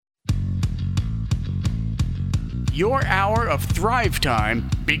Your hour of Thrive Time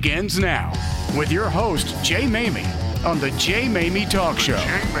begins now with your host, Jay Maymi, on the Jay Maymi Talk Show.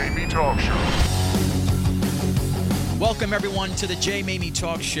 Welcome, everyone, to the Jay Maymi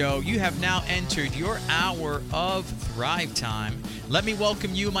Talk Show. You have now entered your hour of Thrive Time. Let me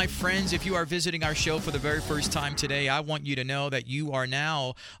welcome you, my friends. If you are visiting our show for the very first time today, I want you to know that you are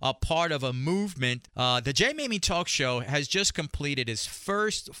now a part of a movement. The Jay Maymi Talk Show has just completed its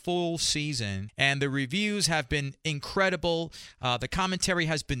first full season, and the reviews have been incredible. The commentary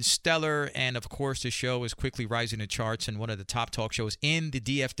has been stellar, and of course, the show is quickly rising the charts and one of the top talk shows in the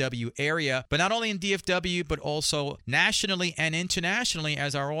DFW area. But not only in DFW, but also nationally and internationally,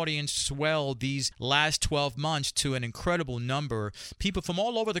 as our audience swelled these last 12 months to an incredible number. People from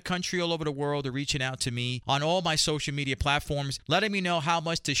all over the country, all over the world are reaching out to me on all my social media platforms, letting me know how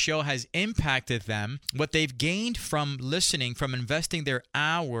much the show has impacted them, what they've gained from listening, from investing their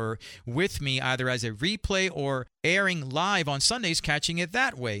hour with me, either as a replay or airing live on Sundays, catching it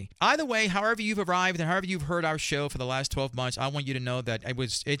that way. Either way, however you've arrived and however you've heard our show for the last 12 months, I want you to know that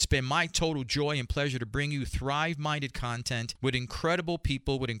it's been my total joy and pleasure to bring you Thrive-minded content with incredible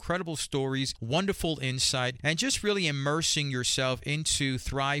people, with incredible stories, wonderful insight, and just really immersing yourself into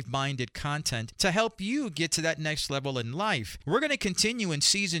Thrive-minded content to help you get to that next level in life. We're going to continue in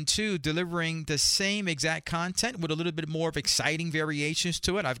Season 2 delivering the same exact content with a little bit more of exciting variations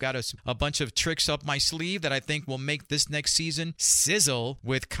to it. I've got a bunch of tricks up my sleeve that I think will make this next season sizzle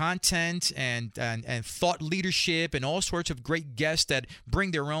with content and thought leadership and all sorts of great guests that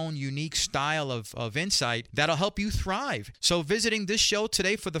bring their own unique style of insight that'll help you thrive. So visiting this show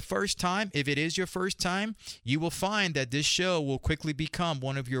today for the first time, if it is your first time, you will find that this show will quickly become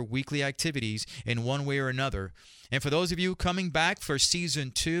one of your weekly activities in one way or another. And for those of you coming back for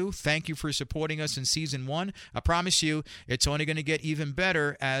Season 2, thank you for supporting us in Season 1. I promise you, it's only going to get even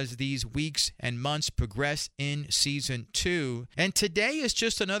better as these weeks and months progress in Season 2. And today is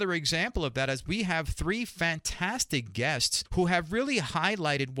just another example of that, as we have 3 fantastic guests who have really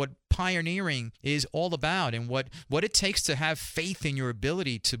highlighted what pioneering is all about and what it takes to have faith in your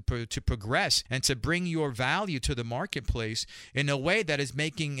ability to progress and to bring your value to the marketplace in a way that is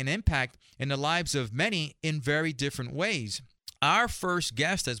making an impact in the lives of many in very different ways. Our first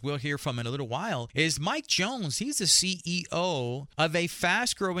guest, as we'll hear from in a little while, is Mike Jones. He's the CEO of a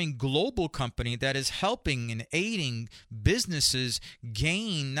fast-growing global company that is helping and aiding businesses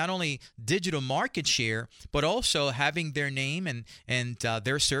gain not only digital market share, but also having their name and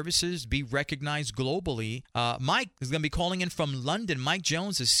their services be recognized globally. Mike is going to be calling in from London. Mike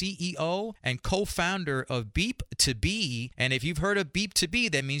Jones is CEO and co-founder of Beep2B. And if you've heard of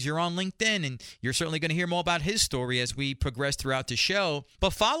Beep2B, that means you're on LinkedIn, and you're certainly going to hear more about his story as we progress throughout the show.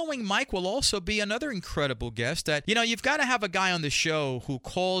 But following Mike will also be another incredible guest that, you've got to have a guy on the show who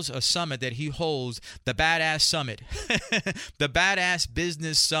calls a summit that he holds the Badass Summit, the Badass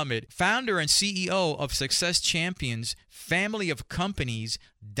Business Summit. Founder and CEO of Success Champions family of companies,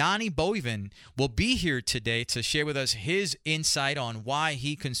 Donnie Boivin, will be here today to share with us his insight on why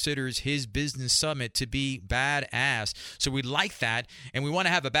he considers his business summit to be badass. So we like that, and we want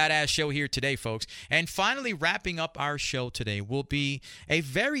to have a badass show here today, folks. And finally, wrapping up our show today will be a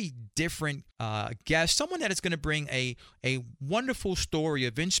very different guest, someone that is going to bring a wonderful story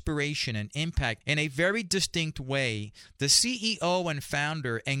of inspiration and impact in a very distinct way. The CEO and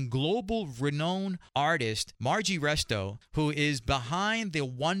founder and global renowned artist, Margie Resto, who is behind the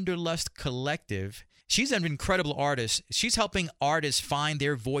Wanderlust Collective. She's an incredible artist. She's helping artists find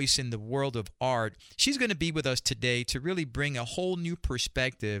their voice in the world of art. She's going to be with us today to really bring a whole new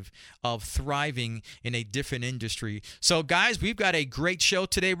perspective of thriving in a different industry. So, guys, we've got a great show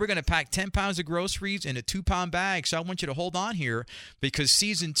today. We're going to pack 10 pounds of groceries in a 2-pound bag. So I want you to hold on here because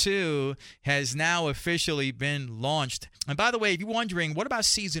Season 2 has now officially been launched. And by the way, if you're wondering, what about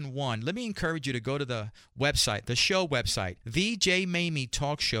Season 1? Let me encourage you to go to the website, the show website,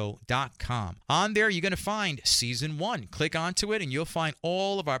 thejmaymitalkshow.com. On there, you're going to find Season 1. Click onto it and you'll find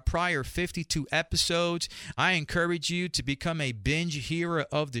all of our prior 52 episodes. I encourage you to become a binge hearer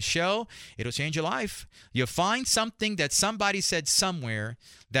of the show. It'll change your life. You'll find something that somebody said somewhere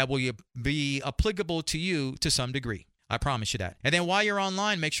that will be applicable to you to some degree. I promise you that. And then while you're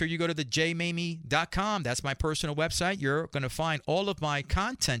online, make sure you go to thejmaymi.com. That's my personal website. You're going to find all of my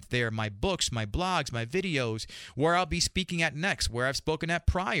content there, my books, my blogs, my videos, where I'll be speaking at next, where I've spoken at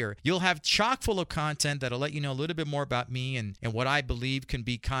prior. You'll have chock full of content that'll let you know a little bit more about me and what I believe can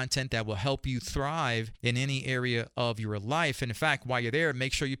be content that will help you thrive in any area of your life. And in fact, while you're there,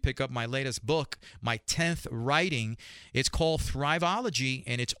 make sure you pick up my latest book, my 10th writing. It's called Thriveology,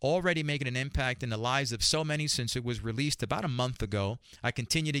 and it's already making an impact in the lives of so many since it was released released about a month ago. I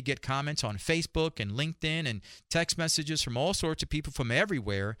continue to get comments on Facebook and LinkedIn and text messages from all sorts of people from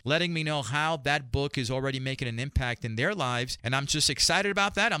everywhere, letting me know how that book is already making an impact in their lives. And I'm just excited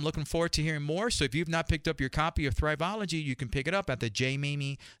about that. I'm looking forward to hearing more. So if you've not picked up your copy of Thriveology, you can pick it up at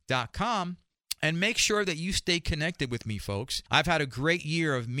thejmaymi.com. And make sure that you stay connected with me, folks. I've had a great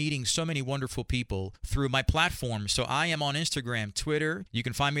year of meeting so many wonderful people through my platform. So I am on Instagram, Twitter. You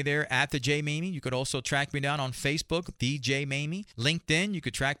can find me there at the J Maymi. You could also track me down on Facebook, the J Maymi. LinkedIn, you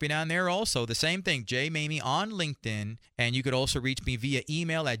could track me down there also. The same thing, J Maymi on LinkedIn. And you could also reach me via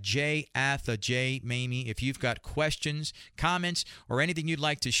email at j@thejmaymi. If you've got questions, comments, or anything you'd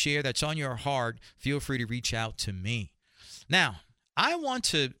like to share that's on your heart, feel free to reach out to me. Now, I want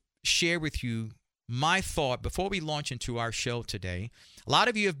to share with you my thought before we launch into our show today. A lot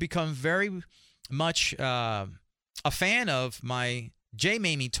of you have become very much a fan of my J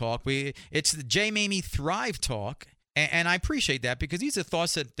Maymi talk. It's the J Maymi Thrive Talk, and I appreciate that because these are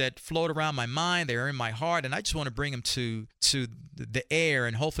thoughts that float around my mind. They're in my heart, and I just want to bring them to the air,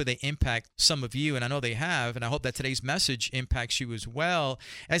 and hopefully they impact some of you, and I know they have, and I hope that today's message impacts you as well.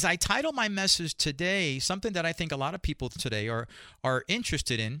 As I title my message today, something that I think a lot of people today are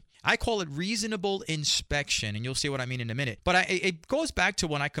interested in, I call it reasonable inspection, and you'll see what I mean in a minute. But it goes back to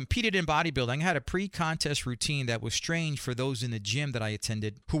when I competed in bodybuilding. I had a pre-contest routine that was strange for those in the gym that I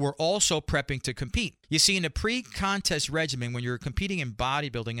attended who were also prepping to compete. You see, in a pre-contest regimen, when you're competing in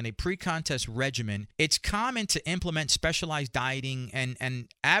bodybuilding in a pre-contest regimen, it's common to implement specialized dieting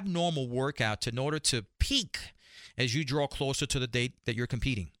and abnormal workouts in order to peak as you draw closer to the date that you're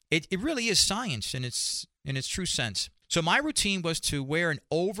competing. It really is science in its true sense. So my routine was to wear an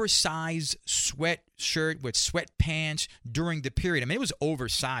oversized sweatshirt with sweatpants during the period. I mean, it was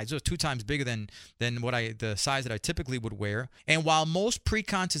oversized. It was 2 times bigger than the size that I typically would wear. And while most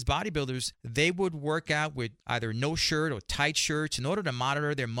pre-contest bodybuilders, they would work out with either no shirt or tight shirts in order to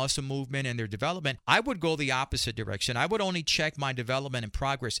monitor their muscle movement and their development, I would go the opposite direction. I would only check my development and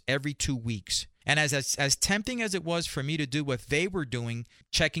progress every 2 weeks. And as tempting as it was for me to do what they were doing,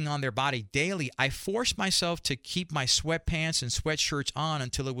 checking on their body daily, I forced myself to keep my sweatpants and sweatshirts on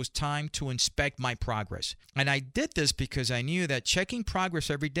until it was time to inspect my progress. And I did this because I knew that checking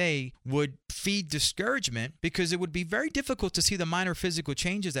progress every day would feed discouragement because it would be very difficult to see the minor physical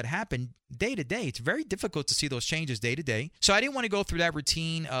changes that happen day to day. It's very difficult to see those changes day to day. So I didn't want to go through that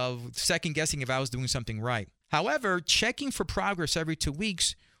routine of second guessing if I was doing something right. However, checking for progress every 2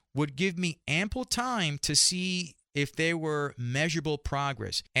 weeks would give me ample time to see if there were measurable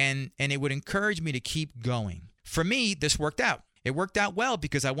progress, and it would encourage me to keep going. For me, this worked out. It worked out well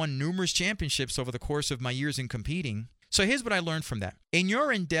because I won numerous championships over the course of my years in competing. So here's what I learned from that. In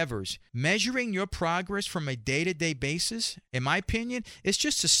your endeavors, measuring your progress from a day-to-day basis, in my opinion, is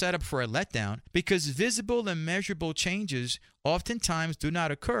just a setup for a letdown because visible and measurable changes oftentimes do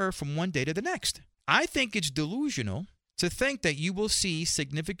not occur from one day to the next. I think it's delusional to think that you will see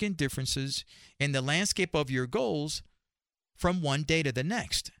significant differences in the landscape of your goals from one day to the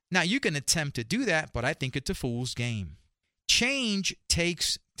next. Now, you can attempt to do that, but I think it's a fool's game. Change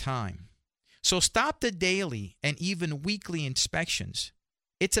takes time. So stop the daily and even weekly inspections.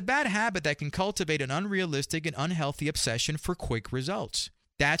 It's a bad habit that can cultivate an unrealistic and unhealthy obsession for quick results.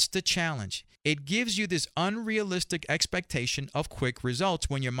 That's the challenge. It gives you this unrealistic expectation of quick results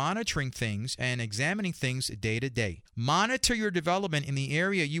when you're monitoring things and examining things day to day. Monitor your development in the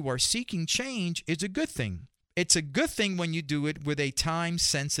area you are seeking change is a good thing. It's a good thing when you do it with a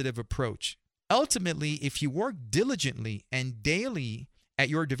time-sensitive approach. Ultimately, if you work diligently and daily at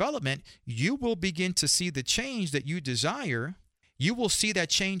your development, you will begin to see the change that you desire. You will see that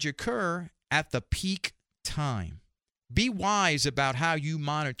change occur at the peak time. Be wise about how you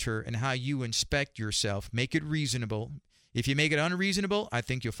monitor and how you inspect yourself. Make it reasonable. If you make it unreasonable, I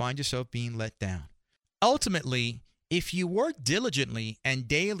think you'll find yourself being let down. Ultimately, if you work diligently and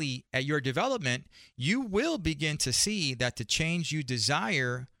daily at your development, you will begin to see that the change you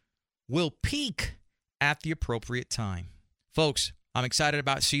desire will peak at the appropriate time. Folks, I'm excited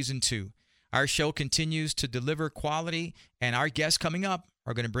about Season 2. Our show continues to deliver quality, and our guests coming up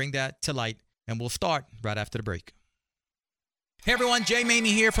are going to bring that to light, and we'll start right after the break. Hey everyone, J Maymi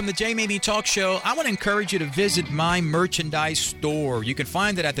here from the J Maymi Talk Show. I want to encourage you to visit my merchandise store. You can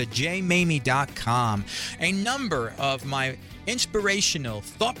find it at thejmaymi.com. A number of my inspirational,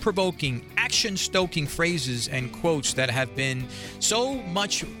 thought-provoking, action-stoking phrases and quotes that have been so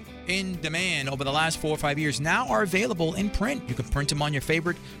much in demand over the last 4 or 5 years now are available in print. You can print them on your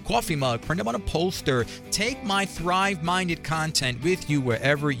favorite coffee mug, print them on a poster. Take my Thrive-minded content with you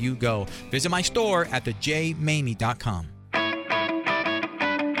wherever you go. Visit my store at thejmaymi.com.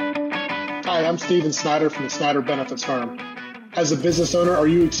 Hi, I'm Steven Snyder from the Snyder Benefits Firm. As a business owner, are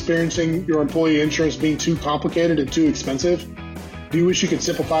you experiencing your employee insurance being too complicated and too expensive? Do you wish you could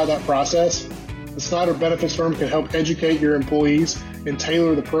simplify that process? The Snyder Benefits Firm can help educate your employees and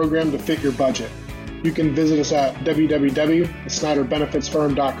tailor the program to fit your budget. You can visit us at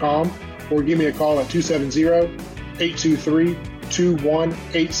www.snyderbenefitsfirm.com or give me a call at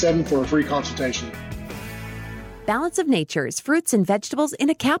 270-823-2187 for a free consultation. Balance of Nature's fruits and vegetables in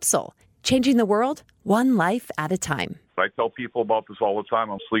a capsule, changing the world one life at a time. I tell people about this all the time.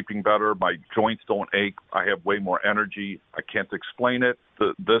 I'm sleeping better. My joints don't ache. I have way more energy. I can't explain it.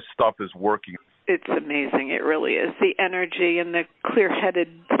 This stuff is working. It's amazing. It really is. The energy and the clear-headed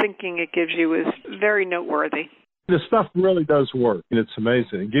thinking it gives you is very noteworthy. The stuff really does work, and it's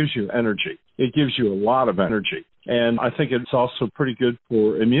amazing. It gives you energy. It gives you a lot of energy. And I think it's also pretty good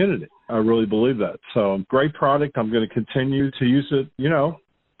for immunity. I really believe that. So great product. I'm going to continue to use it,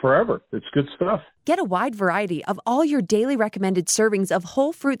 forever. It's good stuff. Get a wide variety of all your daily recommended servings of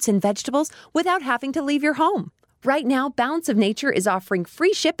whole fruits and vegetables without having to leave your home. Right now, Balance of Nature is offering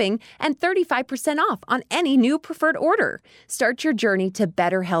free shipping and 35% off on any new preferred order. Start your journey to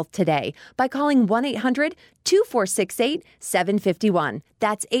better health today by calling 1-800-2468-751.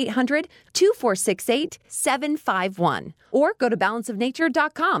 That's 800-2468-751. Or go to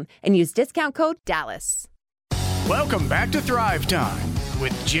balanceofnature.com and use discount code DALLAS. Welcome back to Thrive Time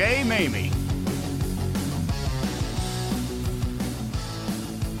with Jay Maymi.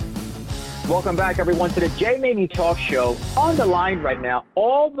 Welcome back, everyone, to the Jay Maymi Talk Show. On the line right now,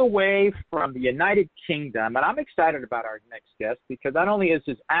 all the way from the United Kingdom, and I'm excited about our next guest because not only is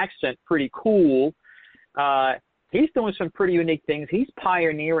his accent pretty cool, he's doing some pretty unique things. He's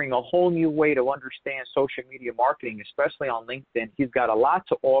pioneering a whole new way to understand social media marketing, especially on LinkedIn. He's got a lot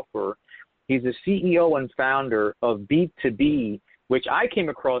to offer. He's the CEO and founder of B2B, which I came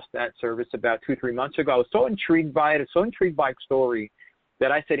across that service about 2-3 months ago. I was so intrigued by it, so intrigued by his story,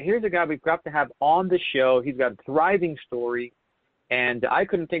 that I said, here's a guy we've got to have on the show. He's got a thriving story, and I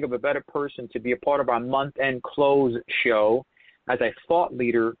couldn't think of a better person to be a part of our month-end close show as a thought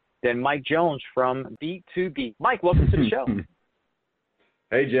leader than Mike Jones from B2B. Mike, welcome to the show.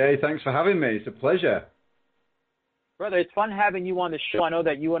 Hey, Jay. Thanks for having me. It's a pleasure. Brother, it's fun having you on the show. I know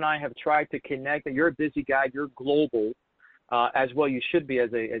that you and I have tried to connect. You're a busy guy. You're global, as well you should be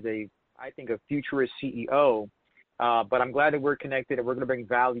as a I think, a futurist CEO. But I'm glad that we're connected and we're going to bring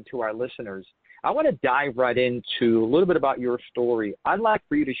value to our listeners. I want to dive right into a little bit about your story. I'd like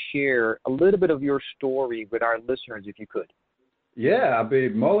for you to share a little bit of your story with our listeners, if you could. Yeah, I'd be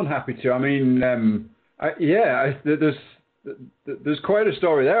more than happy to. I mean, there's quite a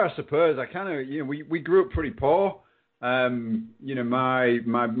story there, I suppose. I kind of, we grew up pretty poor. My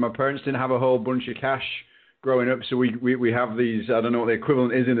parents didn't have a whole bunch of cash growing up, so we have these, I don't know what the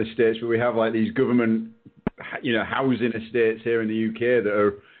equivalent is in the States, but we have like these government housing estates here in the UK that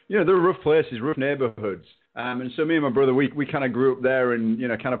are, they're rough places, rough neighborhoods. And so me and my brother, we kind of grew up there and,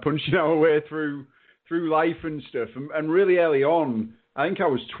 kind of punching our way through life and stuff. And really early on, I think I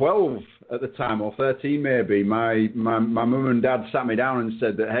was 12 at the time, or 13 maybe, my mum and dad sat me down and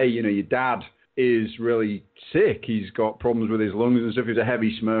said that, hey, your dad is really sick. He's got problems with his lungs and stuff. He's a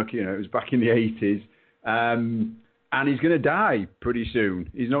heavy smoker, it was back in the 80s. And he's going to die pretty soon.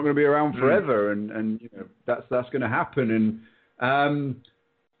 He's not going to be around forever, and that's going to happen. And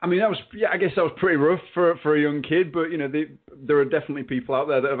I mean, I guess that was pretty rough for a young kid. But there are definitely people out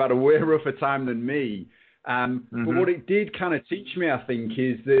there that have had a way rougher time than me. But what it did kind of teach me, I think,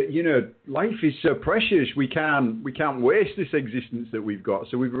 is that life is so precious. We can't waste this existence that we've got.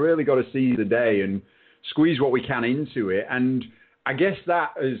 So we've really got to seize the day and squeeze what we can into it. And I guess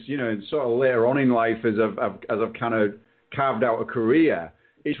that is, sort of later on in life as I've kind of carved out a career,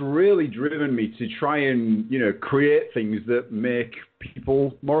 it's really driven me to try and, create things that make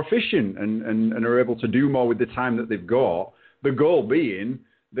people more efficient and are able to do more with the time that they've got. The goal being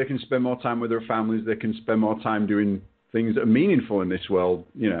they can spend more time with their families, they can spend more time doing things that are meaningful in this world,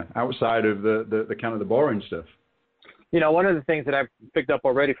 outside of the kind of the boring stuff. One of the things that I've picked up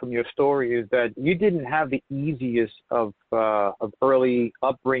already from your story is that you didn't have the easiest of early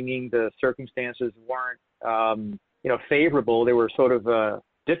upbringing. The circumstances weren't, favorable. They were sort of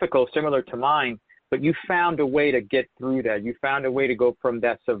difficult, similar to mine. But you found a way to get through that. You found a way to go from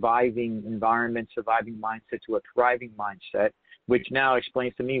that surviving environment, surviving mindset to a thriving mindset, which now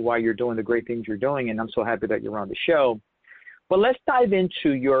explains to me why you're doing the great things you're doing. And I'm so happy that you're on the show. But let's dive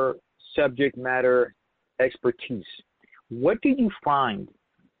into your subject matter expertise. What do you find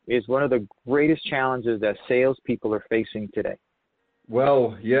is one of the greatest challenges that salespeople are facing today?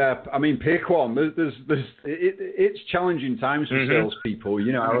 Well, yeah. I mean, pick one. It's challenging times for salespeople.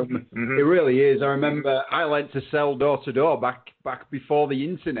 You know, it really is. I remember I like to sell door to door back before the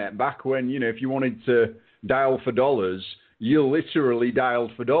internet. Back when, you know, if you wanted to dial for dollars, you literally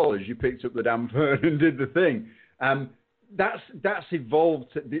dialed for dollars. You picked up the damn phone and did the thing. That's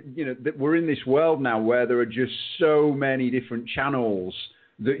evolved. You know, that we're in this world now where there are just so many different channels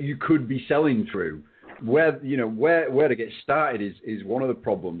that you could be selling through. Where to get started is one of the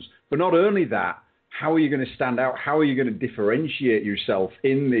problems. But not only that, how are you going to stand out? How are you going to differentiate yourself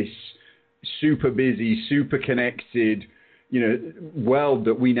in this super busy, super connected, you know, world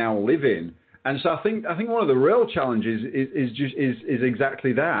that we now live in? And so I think one of the real challenges is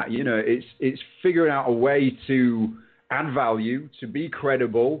exactly that. You know, it's figuring out a way to add value, to be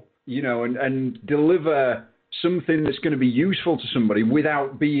credible, you know, and deliver something that's going to be useful to somebody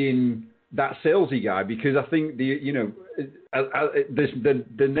without being that salesy guy. Because I think the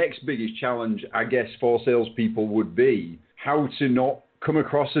next biggest challenge, I guess, for salespeople would be how to not come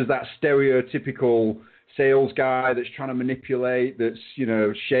across as that stereotypical sales guy that's trying to manipulate, that's, you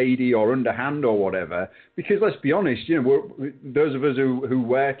know, shady or underhand or whatever. Because let's be honest, you know, those of us who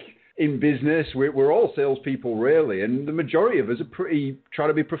work in business, we're all salespeople really, and the majority of us are try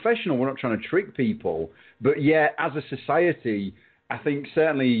to be professional. We're not trying to trick people, but yet as a society, I think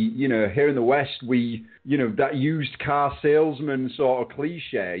certainly, you know, here in the West, we, you know, that used car salesman sort of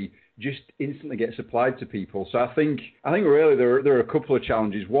cliche just instantly gets applied to people. So I think really there are a couple of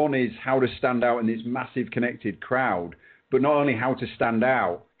challenges. One is how to stand out in this massive connected crowd, but not only how to stand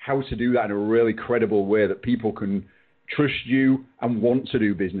out, how to do that in a really credible way that people can trust you and want to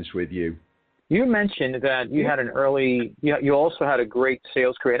do business with you. You mentioned that you had you also had a great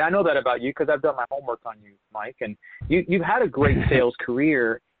sales career. And I know that about you because I've done my homework on you, Mike. And you've had a great sales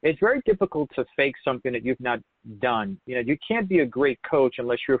career. It's very difficult to fake something that you've not done. You know, you can't be a great coach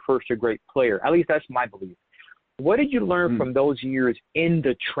unless you're first a great player. At least that's my belief. What did you learn from those years in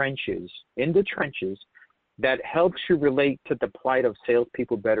the trenches that helps you relate to the plight of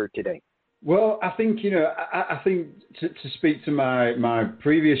salespeople better today? Well, I think, you know, I think to speak to my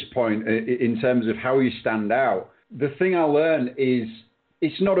previous point in terms of how you stand out, the thing I learned is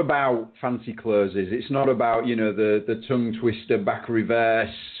it's not about fancy closes. It's not about, you know, the tongue twister, back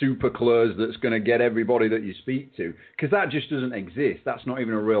reverse, super close that's going to get everybody that you speak to, because that just doesn't exist. That's not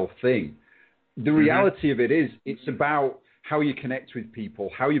even a real thing. The reality of it is it's about how you connect with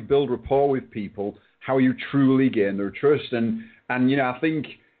people, how you build rapport with people, how you truly gain their trust. And you know, I think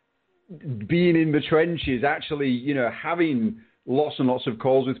being in the trenches, actually, you know, having lots and lots of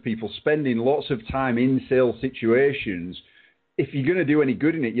calls with people, spending lots of time in sales situations, if you're going to do any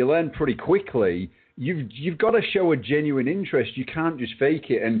good in it, you learn pretty quickly. You've got to show a genuine interest. You can't just fake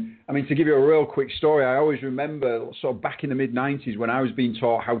it. And I mean, to give you a real quick story, I always remember sort of back in the mid-90s when I was being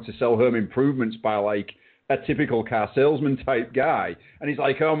taught how to sell home improvements by like a typical car salesman type guy. And he's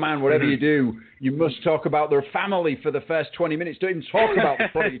like, oh man, whatever you do, you must talk about their family for the first 20 minutes. Don't even talk about the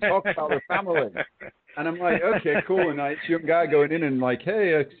product, you talk about their family. And I'm like, okay, cool. And this young guy going in and like,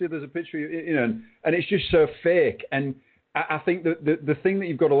 hey, I see there's a picture, you know, and it's just so fake. And I think that the thing that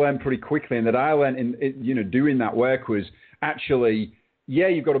you've got to learn pretty quickly, and that I learned in you know, doing that work, was actually, yeah,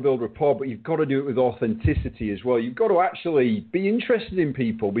 you've got to build rapport, but you've got to do it with authenticity as well. You've got to actually be interested in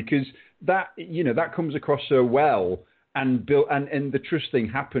people, because that, you know, that comes across so well, and the trust thing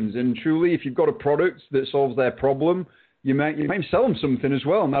happens. And truly, if you've got a product that solves their problem, you might sell them something as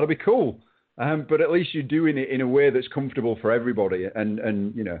well, and that'll be cool. But at least you're doing it in a way that's comfortable for everybody,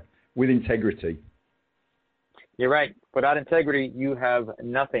 and you know, with integrity. You're right. Without integrity, you have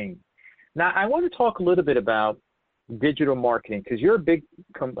nothing. Now, I want to talk a little bit about digital marketing, because you're a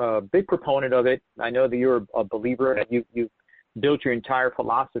big proponent of it. I know that you're a believer, and you built your entire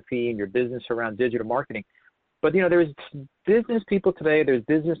philosophy and your business around digital marketing. But, you know, there's business people today, there's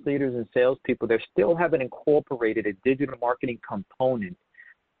business leaders and salespeople that still haven't incorporated a digital marketing component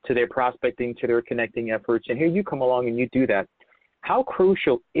to their prospecting, to their connecting efforts. And here you come along and you do that. How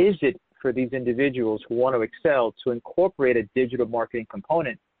crucial is it for these individuals who want to excel to incorporate a digital marketing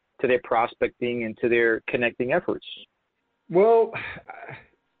component to their prospecting and to their connecting efforts? Well,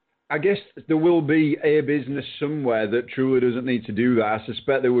 I guess there will be a business somewhere that truly doesn't need to do that. I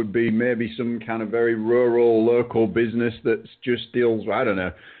suspect there would be maybe some kind of very rural, local business that just deals, I don't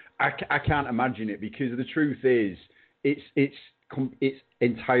know. I can't imagine it, because the truth is it's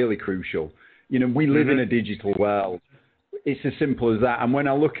entirely crucial. You know, we live in a digital world. It's as simple as that. And when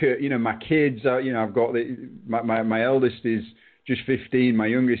I look at, you know, my kids, you know, I've got my eldest is just 15, my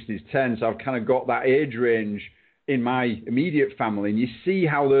youngest is 10, so I've kind of got that age range in my immediate family. And you see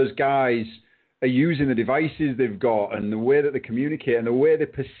how those guys are using the devices they've got and the way that they communicate and the way they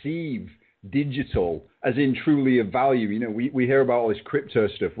perceive digital as in truly of value. You know, we hear about all this crypto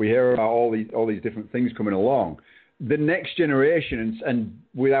stuff. We hear about all these different things coming along. The next generation, and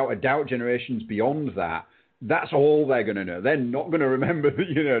without a doubt, generations beyond that, that's all they're going to know. They're not going to remember,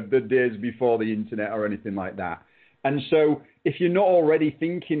 the days before the internet or anything like that. And so if you're not already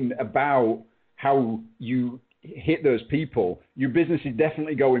thinking about how you hit those people, your business is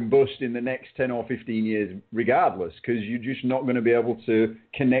definitely going bust in the next 10 or 15 years regardless, because you're just not going to be able to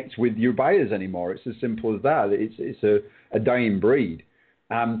connect with your buyers anymore. It's as simple as that. It's a dying breed.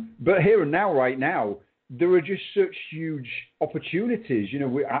 But here and now, right now, there are just such huge opportunities.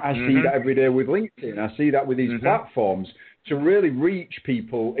 I see that every day with LinkedIn. I see that with these platforms to really reach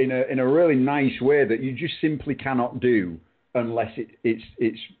people in a really nice way that you just simply cannot do unless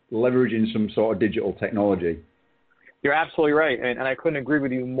it's leveraging some sort of digital technology. You're absolutely right, and I couldn't agree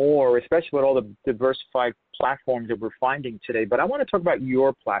with you more, especially with all the diversified platforms that we're finding today. But I want to talk about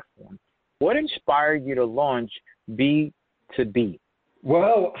your platform. What inspired you to launch B2B?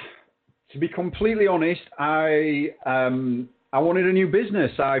 Well, to be completely honest, I wanted a new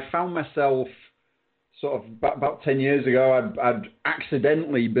business. I found myself sort of about 10 years ago, I'd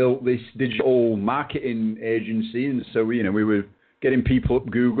accidentally built this digital marketing agency. And so, we were getting people up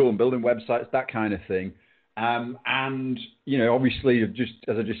Google and building websites, that kind of thing. And, obviously, just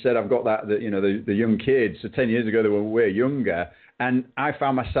as I just said, I've got the young kids. So 10 years ago, they were way younger. And I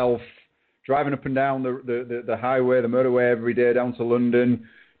found myself driving up and down the highway, the motorway every day down to London,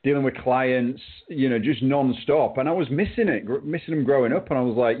 dealing with clients, just non-stop. And I was missing them growing up. And I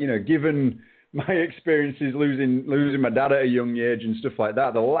was like, given my experiences losing my dad at a young age and stuff like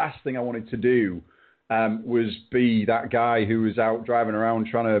that, the last thing I wanted to do was be that guy who was out driving around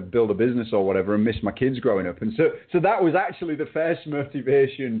trying to build a business or whatever and miss my kids growing up. And so that was actually the first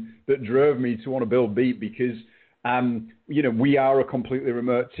motivation that drove me to want to build Beat, because we are a completely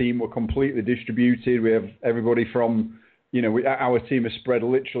remote team. We're completely distributed. We have everybody from, our team is spread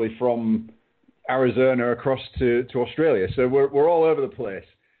literally from Arizona across to Australia. So we're all over the place.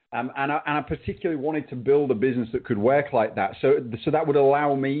 And I particularly wanted to build a business that could work like that. So that would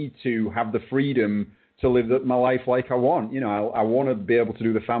allow me to have the freedom to live my life like I want. I want to be able to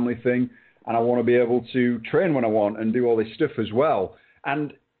do the family thing, and I want to be able to train when I want and do all this stuff as well.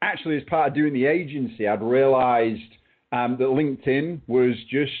 And actually, as part of doing the agency, I'd realized that LinkedIn was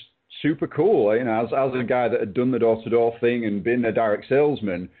just super cool. As a guy that had done the door-to-door thing and been a direct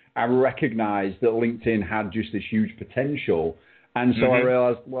salesman, I recognized that LinkedIn had just this huge potential. And so I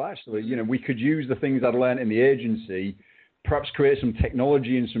realized, well, actually, we could use the things I'd learned in the agency, perhaps create some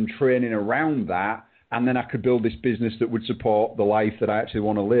technology and some training around that, and then I could build this business that would support the life that I actually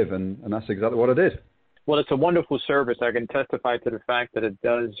want to live. And that's exactly what I did. Well, it's a wonderful service. I can testify to the fact that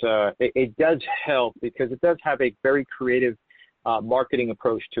it does help, because it does have a very creative marketing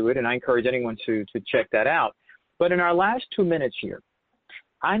approach to it, and I encourage anyone to check that out. But in our last 2 minutes here,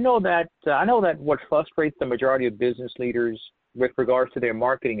 I know that what frustrates the majority of business leaders with regards to their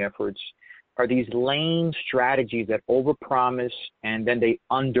marketing efforts are these lame strategies that overpromise and then they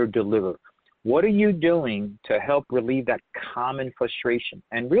underdeliver. What are you doing to help relieve that common frustration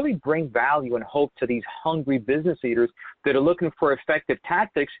and really bring value and hope to these hungry business leaders that are looking for effective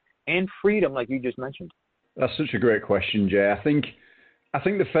tactics and freedom, like you just mentioned? That's such a great question, Jay. I think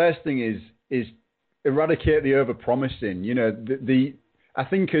the first thing is eradicate the overpromising. I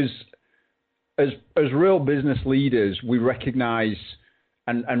think as real business leaders, we recognize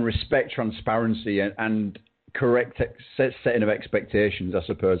and respect transparency and correct setting of expectations, I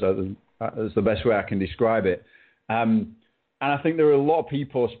suppose. That's the best way I can describe it. And I think there are a lot of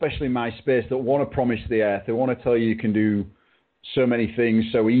people, especially in my space, that want to promise the earth. They want to tell you can do so many things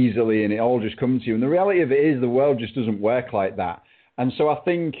so easily and it all just comes to you. And the reality of it is the world just doesn't work like that. And so I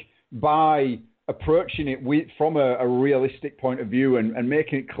think by approaching it from a realistic point of view and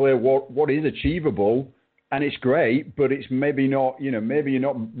making it clear what is achievable, and it's great, but it's maybe not, maybe you're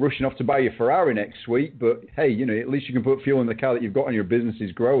not rushing off to buy your Ferrari next week, but hey, at least you can put fuel in the car that you've got and your business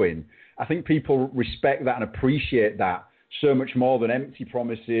is growing. I think people respect that and appreciate that so much more than empty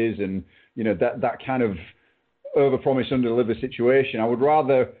promises and, that kind of overpromise, underdeliver situation. I would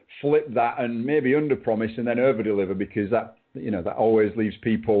rather flip that and maybe underpromise and then overdeliver, because that always leaves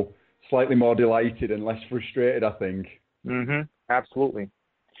people slightly more delighted and less frustrated, I think. Absolutely.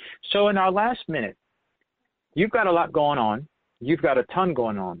 So in our last minute, you've got a lot going on. You've got a ton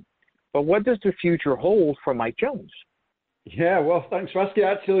going on. But what does the future hold for Mike Jones? Yeah, well, thanks for asking.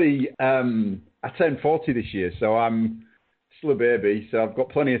 Actually, I turned 40 this year, so I'm still a baby, so I've got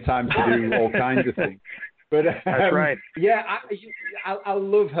plenty of time to do all kinds of things. But that's right. Yeah, I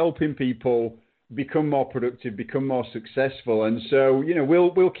love helping people become more productive, become more successful. And so,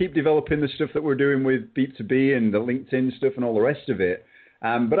 we'll keep developing the stuff that we're doing with B2B and the LinkedIn stuff and all the rest of it.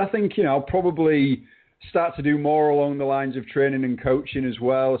 But I think, I'll probably start to do more along the lines of training and coaching as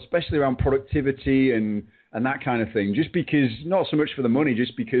well, especially around productivity and that kind of thing. Just because, not so much for the money,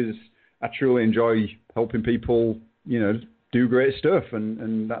 just because I truly enjoy helping people, do great stuff.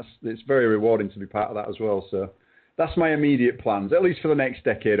 And it's very rewarding to be part of that as well. So that's my immediate plans, at least for the next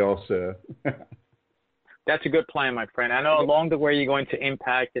decade or so. That's a good plan, my friend. I know along the way you're going to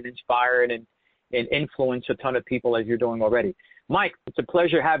impact and inspire and influence a ton of people as you're doing already. Mike, it's a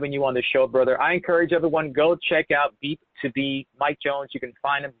pleasure having you on the show, brother. I encourage everyone, go check out B2B Mike Jones. You can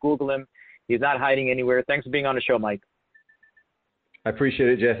find him, Google him. He's not hiding anywhere. Thanks for being on the show, Mike. I appreciate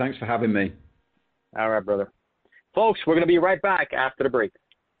it, Jay. Thanks for having me. All right, brother. Folks, we're going to be right back after the break.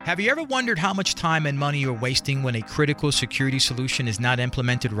 Have you ever wondered how much time and money you're wasting when a critical security solution is not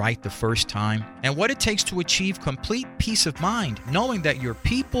implemented right the first time? And what it takes to achieve complete peace of mind, knowing that your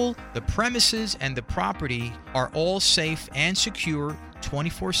people, the premises, and the property are all safe and secure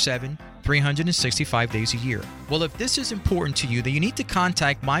 24/7, 365 days a year? Well, if this is important to you, then you need to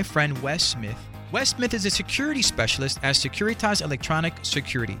contact my friend Wes Smith. Wes Smith is a security specialist at Securitas Electronic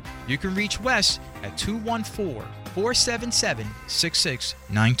Security. You can reach Wes at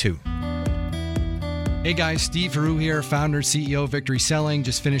 214-477-6692. Hey guys, Steve Haru here, founder, CEO of Victory Selling.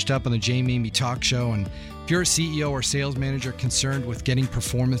 Just finished up on the Maymi Talk Show. And if you're a CEO or sales manager concerned with getting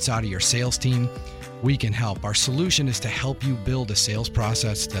performance out of your sales team, we can help. Our solution is to help you build a sales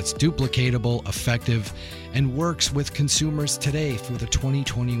process that's duplicatable, effective, and works with consumers today through the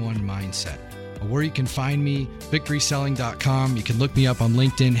 2021 mindset. Where you can find me, victoryselling.com. You can look me up on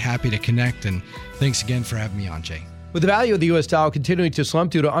LinkedIn. Happy to connect. And thanks again for having me on, Jay. With the value of the U.S. dollar continuing to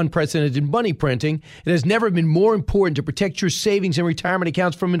slump due to unprecedented money printing, it has never been more important to protect your savings and retirement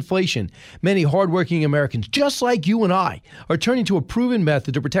accounts from inflation. Many hardworking Americans, just like you and I, are turning to a proven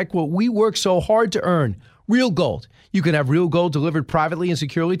method to protect what we work so hard to earn, real gold. You can have real gold delivered privately and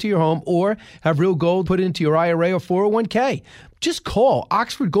securely to your home, or have real gold put into your IRA or 401k. Just call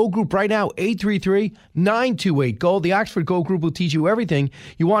Oxford Gold Group right now, 833-928-GOLD. The Oxford Gold Group will teach you everything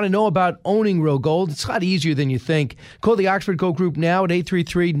you want to know about owning real gold. It's a lot easier than you think. Call the Oxford Gold Group now at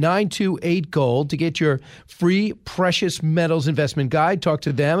 833-928-GOLD to get your free precious metals investment guide. Talk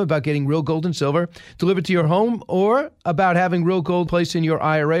to them about getting real gold and silver delivered to your home, or about having real gold placed in your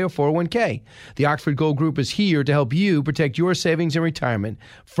IRA or 401k. The Oxford Gold Group is here to help you protect your savings and retirement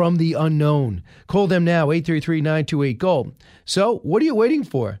from the unknown. Call them now, 833-928-GOLD. So, what are you waiting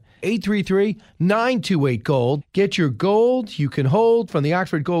for? 833-928-GOLD. Get your gold you can hold from the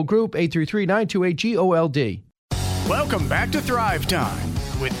Oxford Gold Group, 833-928-GOLD. Welcome back to Thrive Time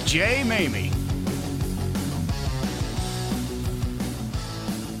with Jay Maymi.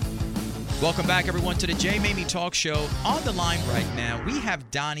 Welcome back, everyone, to the Jay Maymi Talk Show. On the line right now, we have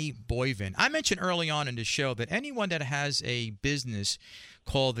Donnie Boivin. I mentioned early on in the show that anyone that has a business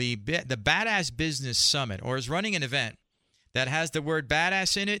called the Badass Business Summit, or is running an event that has the word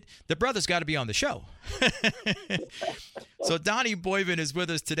badass in it, the brother's got to be on the show. So Donnie Boivin is with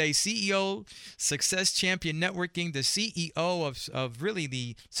us today, CEO, Success Champion Networking, the CEO of really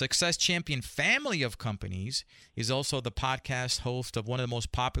the Success Champion family of companies. He's also the podcast host of one of the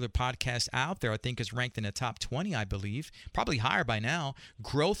most popular podcasts out there. I think is ranked in the top 20, I believe, probably higher by now,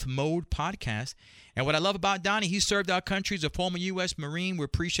 Growth Mode Podcast. And what I love about Donnie, he served our country as a former U.S. Marine. We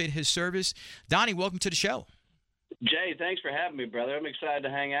appreciate his service. Donnie, welcome to the show. Jay, thanks for having me, brother. I'm excited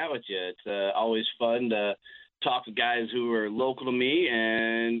to hang out with you. It's always fun to talk to guys who are local to me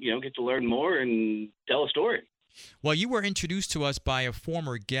and, get to learn more and tell a story. Well, you were introduced to us by a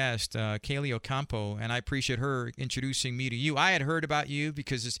former guest, Kaylee Ocampo, and I appreciate her introducing me to you. I had heard about you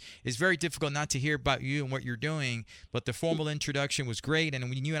because it's very difficult not to hear about you and what you're doing, but the formal introduction was great, and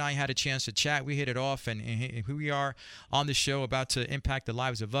when you and I had a chance to chat, we hit it off, and here we are on the show about to impact the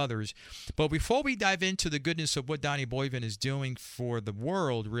lives of others. But before we dive into the goodness of what Donnie Boivin is doing for the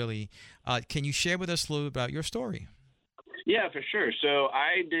world, really, can you share with us a little about your story? Yeah, for sure. So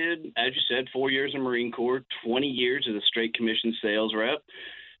I did, as you said, 4 years in Marine Corps, 20 years as a straight commission sales rep,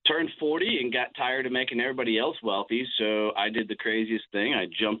 turned 40 and got tired of making everybody else wealthy. So I did the craziest thing. I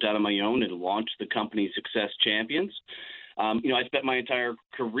jumped out on my own and launched the company Success Champions. I spent my entire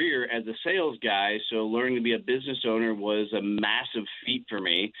career as a sales guy, so learning to be a business owner was a massive feat for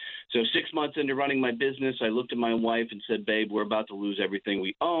me. So 6 months into running my business, I looked at my wife and said, babe, we're about to lose everything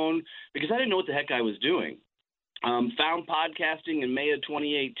we own, because I didn't know what the heck I was doing. Found podcasting in May of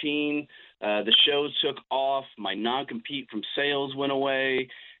 2018. The shows took off. My non-compete from sales went away.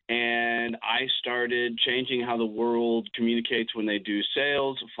 and I started changing how the world communicates when they do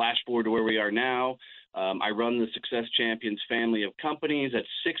sales. Flash forward to where we are now. I run the Success Champions family of companies. That's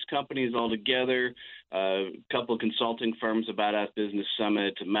 6 companies altogether, a couple of consulting firms, a Badass Business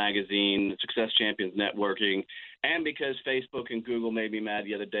Summit, a magazine, Success Champions Networking. And because Facebook and Google made me mad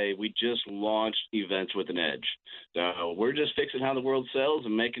the other day, we just launched Events with an Edge. So we're just fixing how the world sells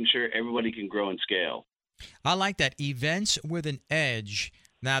and making sure everybody can grow and scale. I like that. Events with an Edge.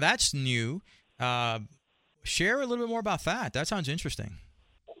 Now, that's new. Share a little bit more about that. That sounds interesting.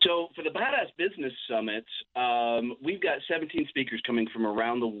 So for the Badass Business Summit, we've got 17 speakers coming from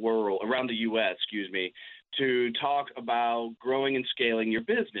around the U.S., to talk about growing and scaling your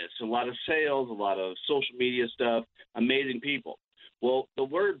business. A lot of sales, a lot of social media stuff, amazing people. Well, the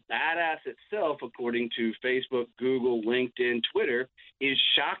word badass itself, according to Facebook, Google, LinkedIn, Twitter, is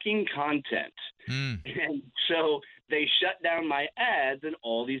shocking content. And so they shut down my ads in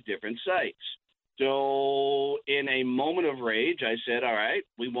all these different sites. So in a moment of rage, I said, all right,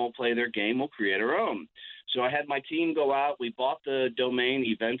 we won't play their game. We'll create our own. So I had my team go out. We bought the domain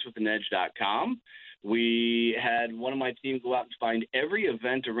eventswithanedge.com. We had one of my team go out and find every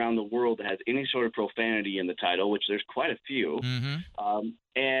event around the world that has any sort of profanity in the title, which there's quite a few.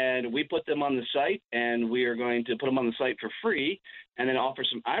 And we put them on the site, and we are going to put them on the site for free and then offer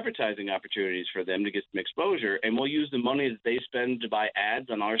some advertising opportunities for them to get some exposure. And we'll use the money that they spend to buy ads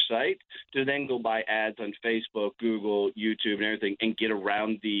on our site to then go buy ads on Facebook, Google, YouTube, and everything, and get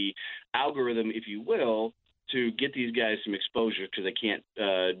around the algorithm, if you will, to get these guys some exposure because they can't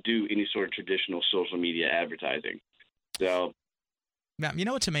do any sort of traditional social media advertising. So, now, you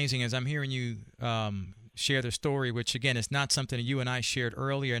know what's amazing is I'm hearing you share the story, which, again, is not something that you and I shared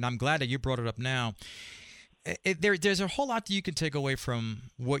earlier, and I'm glad that you brought it up now. There's a whole lot that you can take away from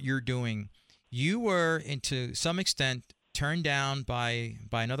what you're doing. You were, to some extent, turned down by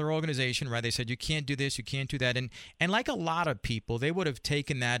another organization, right? They said, you can't do this, you can't do that. And like a lot of people, they would have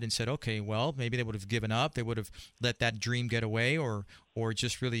taken that and said, okay, well, maybe they would have given up. They would have let that dream get away or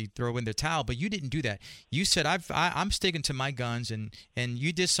just really throw in the towel. But you didn't do that. You said, I'm sticking to my guns, and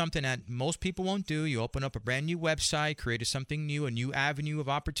you did something that most people won't do. You opened up a brand new website, created something new, a new avenue of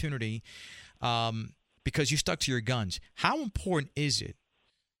opportunity, because you stuck to your guns. How important is it?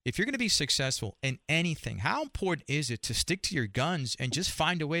 If you're going to be successful in anything, how important is it to stick to your guns and just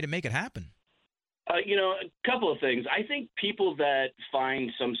find a way to make it happen? A couple of things. I think people that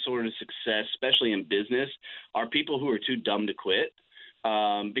find some sort of success, especially in business, are people who are too dumb to quit.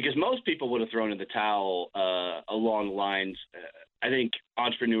 Because most people would have thrown in the towel along the lines. I think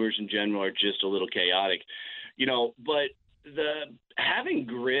entrepreneurs in general are just a little chaotic, but having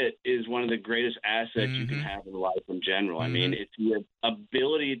grit is one of the greatest assets you can have in life in general. I mean, it's the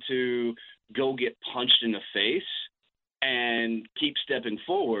ability to go get punched in the face and keep stepping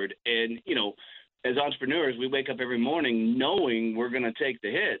forward. And, as entrepreneurs, we wake up every morning knowing we're going to take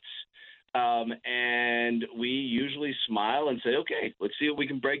the hits. And we usually smile and say, okay, let's see what we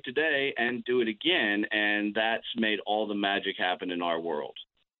can break today and do it again. And that's made all the magic happen in our world.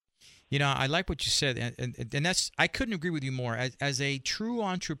 I like what you said, and that's, I couldn't agree with you more. As a true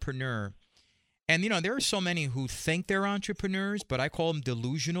entrepreneur, and there are so many who think they're entrepreneurs, but I call them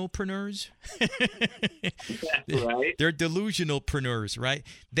delusionalpreneurs. Right. They're delusionalpreneurs, right?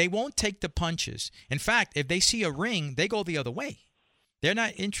 They won't take the punches. In fact, if they see a ring, they go the other way. They're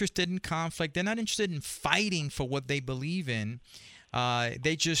not interested in conflict. They're not interested in fighting for what they believe in.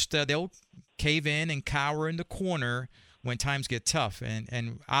 They just they'll cave in and cower in the corner when times get tough.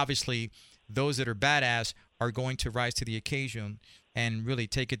 And obviously, those that are badass are going to rise to the occasion and really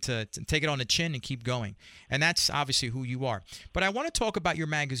take it on the chin and keep going. And that's obviously who you are. But I want to talk about your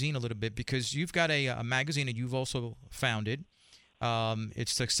magazine a little bit, because you've got a magazine that you've also founded.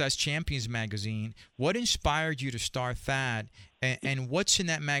 It's Success Champions magazine. What inspired you to start that? And what's in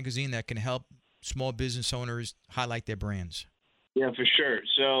that magazine that can help small business owners highlight their brands? Yeah, for sure.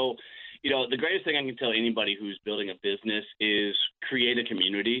 So, the greatest thing I can tell anybody who's building a business is create a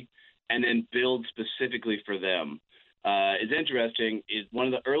community and then build specifically for them. It's interesting. One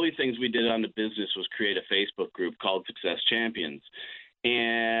of the early things we did on the business was create a Facebook group called Success Champions.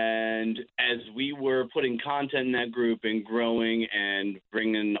 And as we were putting content in that group and growing and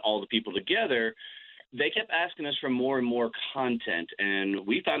bringing all the people together, they kept asking us for more and more content. And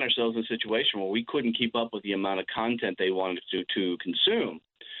we found ourselves in a situation where we couldn't keep up with the amount of content they wanted to consume.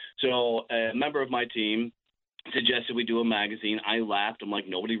 So a member of my team suggested we do a magazine. I laughed. I'm like,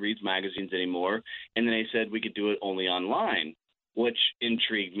 nobody reads magazines anymore. And then they said we could do it only online, which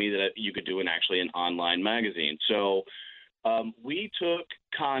intrigued me that you could do actually an online magazine. So We took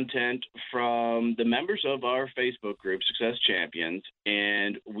content from the members of our Facebook group, Success Champions,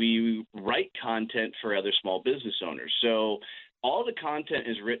 and we write content for other small business owners. So all the content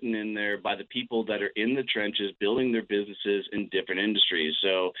is written in there by the people that are in the trenches building their businesses in different industries.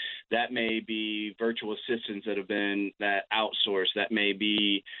 So that may be virtual assistants that outsource. That may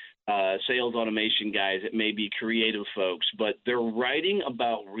be sales automation guys. It may be creative folks. But they're writing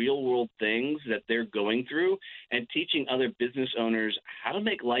about real-world things that they're going through and teaching other business owners how to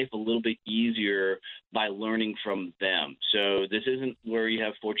make life a little bit easier by learning from them. So this isn't where you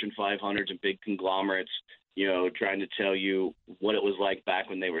have Fortune 500s and big conglomerates trying to tell you what it was like back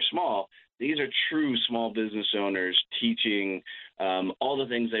when they were small. These are true small business owners teaching all the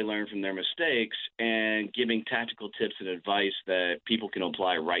things they learned from their mistakes and giving tactical tips and advice that people can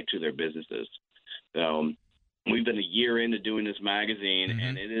apply right to their businesses. So we've been a year into doing this magazine,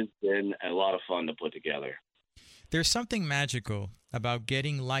 and it has been a lot of fun to put together. There's something magical about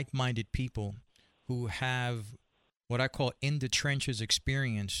getting like-minded people who have what I call in the trenches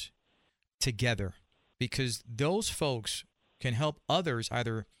experience together, because those folks can help others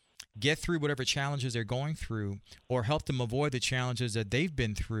either get through whatever challenges they're going through or help them avoid the challenges that they've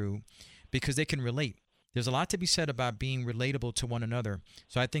been through because they can relate. There's a lot to be said about being relatable to one another.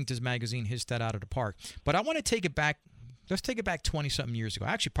 So I think this magazine hits that out of the park. But I want to take it back. Let's take it back 20-something years ago.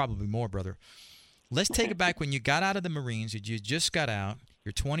 Actually, probably more, brother. Let's take it back when you got out of the Marines. You just got out.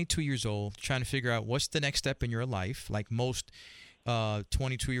 You're 22 years old, trying to figure out what's the next step in your life, like most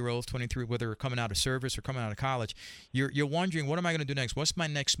 22-year-olds, 23, whether they're coming out of service or coming out of college. You're wondering, what am I going to do next? What's my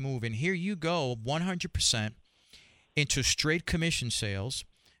next move? And here you go, 100% into straight commission sales,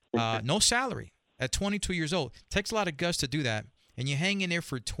 no salary at 22 years old. Takes a lot of guts to do that. And you hang in there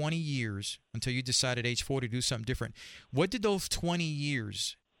for 20 years until you decide at age 40 to do something different. What did those 20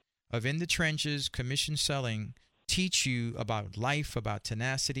 years of in the trenches, commission selling, teach you about life, about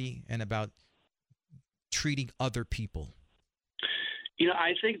tenacity, and about treating other people?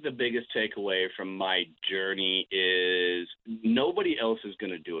 I think the biggest takeaway from my journey is nobody else is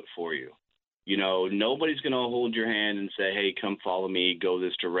going to do it for you. Nobody's going to hold your hand and say, hey, come follow me, go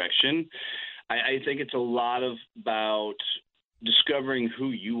this direction. I think it's a lot about discovering who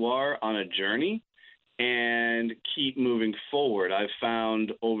you are on a journey and keep moving forward. I've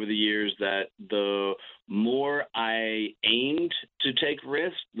found over the years that the more I aimed to take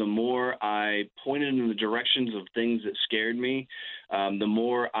risks, the more I pointed in the directions of things that scared me, the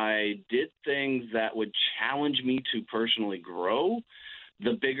more I did things that would challenge me to personally grow,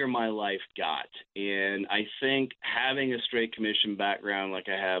 the bigger my life got. And I think having a straight commission background like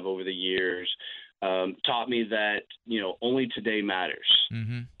I have over the years taught me that, only today matters.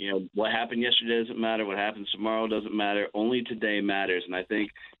 What happened yesterday doesn't matter. What happens tomorrow doesn't matter. Only today matters. And I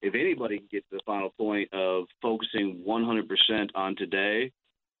think if anybody can get to the final point of focusing 100% on today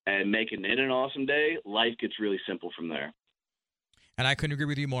and making it an awesome day, life gets really simple from there. And I couldn't agree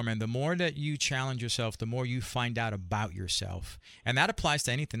with you more, man. The more that you challenge yourself, the more you find out about yourself. And that applies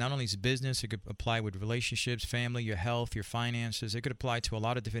to anything. Not only is business, it could apply with relationships, family, your health, your finances. It could apply to a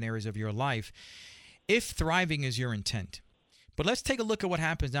lot of different areas of your life if thriving is your intent. But let's take a look at what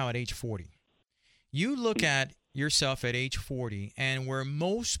happens now at age 40. You look at yourself at age 40, and where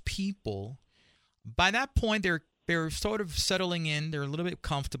most people, by that point, they're sort of settling in. They're a little bit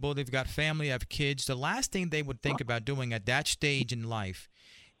comfortable. They've got family, have kids. The last thing they would think about doing at that stage in life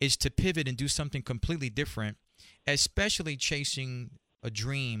is to pivot and do something completely different, especially chasing a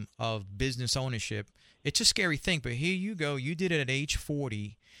dream of business ownership. It's a scary thing, but here you go. You did it at age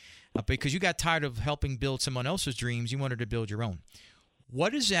 40 because you got tired of helping build someone else's dreams. You wanted to build your own.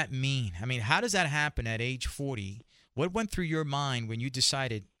 What does that mean? I mean, how does that happen at age 40? What went through your mind when you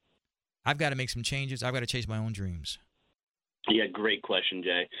decided, I've got to make some changes. I've got to chase my own dreams? Yeah, great question,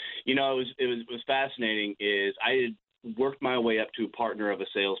 Jay. It was fascinating is I had worked my way up to a partner of a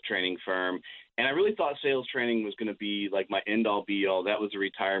sales training firm, and I really thought sales training was going to be like my end-all, be-all. That was a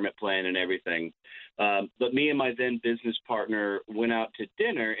retirement plan and everything. But me and my then business partner went out to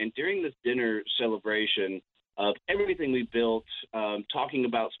dinner, and during this dinner celebration of everything we built, talking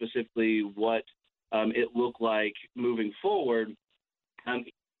about specifically what it looked like moving forward,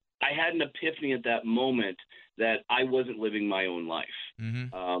 I had an epiphany at that moment that I wasn't living my own life,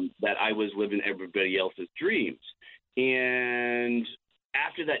 that I was living everybody else's dreams. And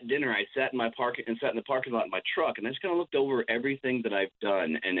after that dinner, I sat in the parking lot in my truck, and I just kind of looked over everything that I've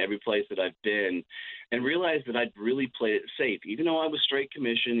done and every place that I've been and realized that I'd really played it safe. Even though I was straight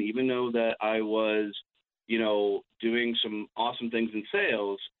commission, even though that I was, doing some awesome things in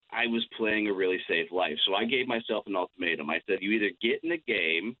sales, I was playing a really safe life. So I gave myself an ultimatum. I said, you either get in the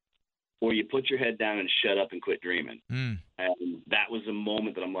game or you put your head down and shut up and quit dreaming. And that was the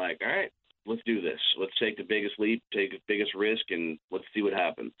moment that I'm like, all right, let's do this. Let's take the biggest leap, take the biggest risk, and let's see what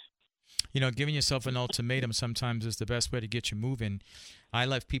happens. Giving yourself an ultimatum sometimes is the best way to get you moving. I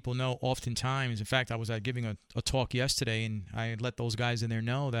let people know oftentimes. In fact, I was giving a talk yesterday, and I let those guys in there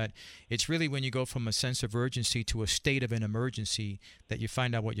know that it's really when you go from a sense of urgency to a state of an emergency that you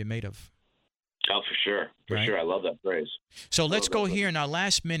find out what you're made of. Oh, for sure. For sure. I love that phrase. So let's go here in our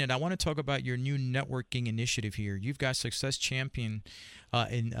last minute. I want to talk about your new networking initiative here. You've got Success Champion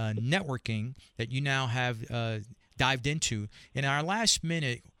in networking that you now have dived into. In our last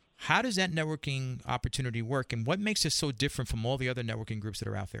minute, how does that networking opportunity work, and what makes it so different from all the other networking groups that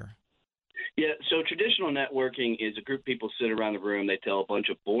are out there? Yeah, so traditional networking is a group of people sit around the room. They tell a bunch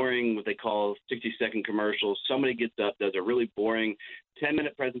of boring, what they call 60-second commercials. Somebody gets up, does a really boring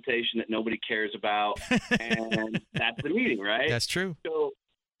 10-minute presentation that nobody cares about, and that's the meeting, right? That's true. So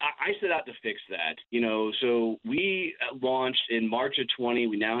I set out to fix that. So we launched in March of 20.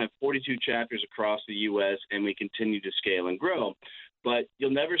 We now have 42 chapters across the U.S., and we continue to scale and grow. But you'll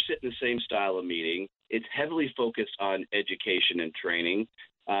never sit in the same style of meeting. It's heavily focused on education and training.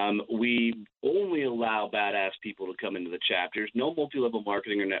 We only allow badass people to come into the chapters, no multi-level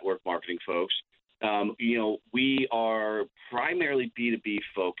marketing or network marketing folks. We are primarily B2B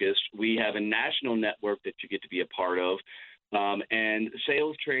focused. We have a national network that you get to be a part of. And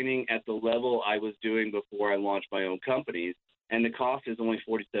sales training at the level I was doing before I launched my own companies, and the cost is only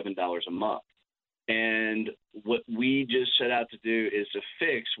 $47 a month. And what we just set out to do is to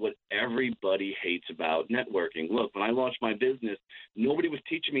fix what everybody hates about networking. Look, when I launched my business, nobody was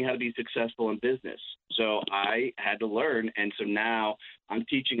teaching me how to be successful in business. So I had to learn, and so now I'm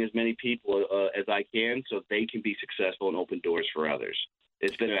teaching as many people as I can so they can be successful and open doors for others.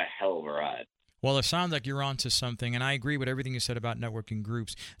 It's been a hell of a ride. Well, it sounds like you're onto something, and I agree with everything you said about networking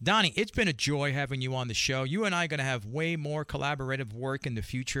groups. Donnie, it's been a joy having you on the show. You and I are going to have way more collaborative work in the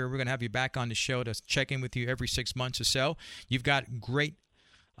future. We're going to have you back on the show to check in with you every 6 months or so. You've got great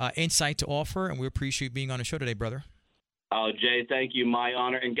insight to offer, and we appreciate you being on the show today, brother. Oh, Jay, thank you. My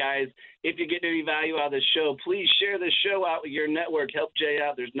honor. And, guys, if you get any value out of this show, please share this show out with your network. Help Jay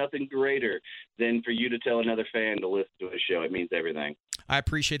out. There's nothing greater than for you to tell another fan to listen to a show. It means everything. I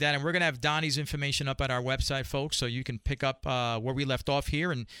appreciate that. And we're going to have Donnie's information up at our website, folks, so you can pick up where we left off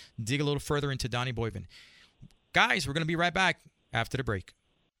here and dig a little further into Donnie Boivin. Guys, we're going to be right back after the break.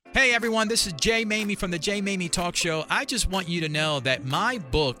 Hey, everyone, this is Jay Maymi from the Jay Maymi Talk Show. I just want you to know that my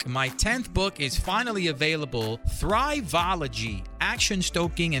book, my 10th book, is finally available. Thriveology,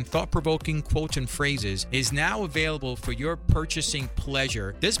 Action-Stoking and Thought-Provoking Quotes and Phrases, is now available for your purchasing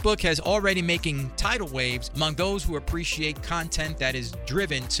pleasure. This book has already making tidal waves among those who appreciate content that is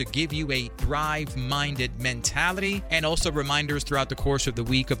driven to give you a thrive-minded mentality, and also reminders throughout the course of the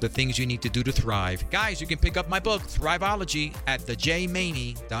week of the things you need to do to thrive. Guys, you can pick up my book, Thriveology, at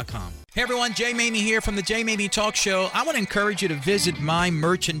thejmaymi.com. Hey everyone, Jay Maymi here from the Jay Maymi Talk Show. I want to encourage you to visit my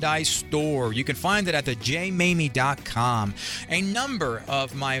merchandise store. You can find it at thejmaymi.com. A number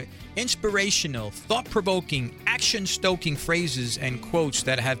of my inspirational, thought-provoking, action-stoking phrases and quotes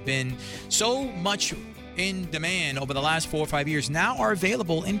that have been so much in demand over the last 4 or 5 years now are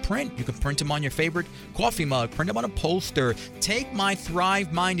available in print. You can print them on your favorite coffee mug, print them on a poster. Take my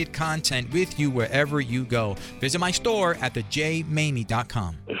Thrive-minded content with you wherever you go. Visit my store at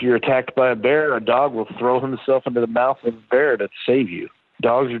thejmaymi.com. If you're attacked by a bear, a dog will throw himself into the mouth of the bear to save you.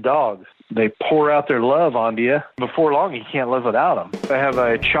 Dogs are dogs. They pour out their love onto you. Before long, you can't live without them. I have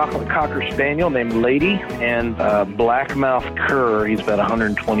a chocolate cocker spaniel named Lady and a blackmouth cur. He's about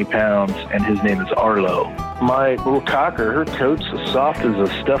 120 pounds, and his name is Arlo. My little cocker, her coat's as soft as a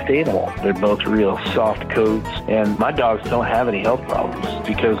stuffed animal. They're both real soft coats, and my dogs don't have any health problems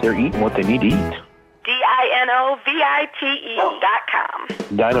because they're eating what they need to eat. DINOVITE.com.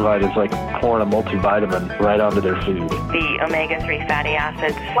 Dynavite is like pouring a multivitamin right onto their food. The omega-3 fatty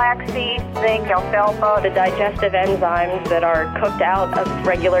acids, flaxseed, zinc, alfalfa, the digestive enzymes that are cooked out of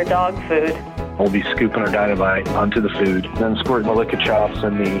regular dog food. We'll be scooping our Dynavite onto the food, then squirting the liquor chops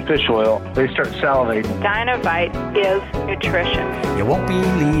and the fish oil. They start salivating. Dynavite is nutrition. You won't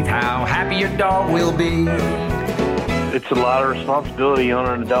believe how happy your dog will be. It's a lot of responsibility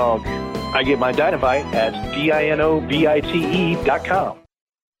owning a dog. I get my Dynavite at DINOVITE.com.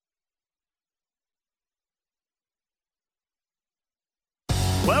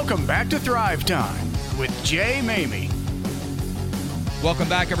 Welcome back to Thrive Time with Jay Maymi. Welcome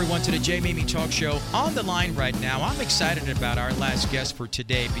back, everyone, to the Jay Maymi Talk Show. On the line right now, I'm excited about our last guest for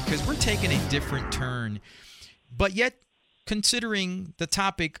today because we're taking a different turn, but yet considering the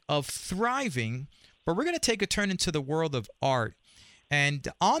topic of thriving, but we're going to take a turn into the world of art. And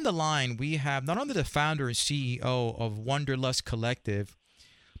on the line, we have not only the founder and CEO of Wanderlust Collective,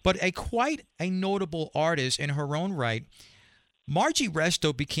 but quite a notable artist in her own right. Margie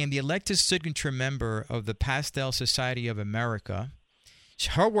Resto became the elected signature member of the Pastel Society of America.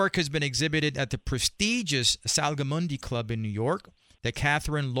 Her work has been exhibited at the prestigious Salgamundi Club in New York, the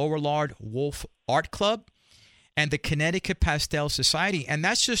Catherine Lorillard Wolf Art Club, and the Connecticut Pastel Society. And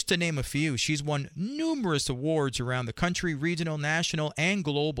that's just to name a few. She's won numerous awards around the country, regional, national, and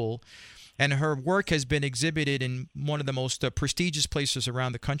global. And her work has been exhibited in one of the most prestigious places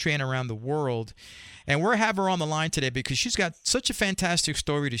around the country and around the world. And we're having her on the line today because she's got such a fantastic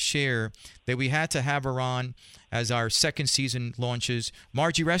story to share that we had to have her on as our second season launches.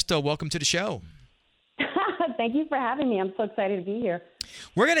 Margie Resto, welcome to the show. Thank you for having me. I'm so excited to be here.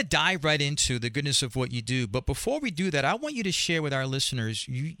 We're going to dive right into the goodness of what you do. But before we do that, I want you to share with our listeners,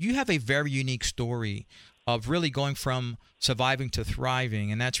 you have a very unique story of really going from surviving to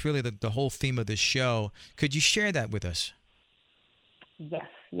thriving. And that's really the whole theme of this show. Could you share that with us?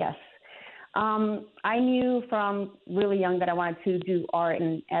 Yes. I knew from really young that I wanted to do art.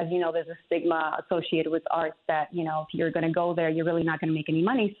 And as you know, there's a stigma associated with art that, if you're going to go there, you're really not going to make any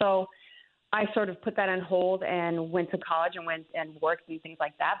money. So I sort of put that on hold and went to college and went and worked and things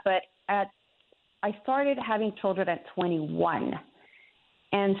like that. But I started having children at 21.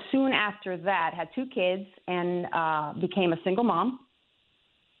 And soon after that, had 2 kids and became a single mom.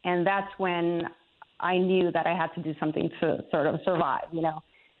 And that's when I knew that I had to do something to sort of survive,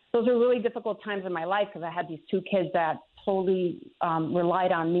 Those were really difficult times in my life because I had these 2 kids that totally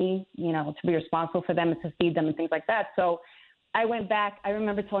relied on me, to be responsible for them and to feed them and things like that. So I went back. I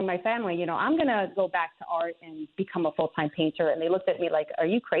remember telling my family, I'm going to go back to art and become a full-time painter. And they looked at me like, are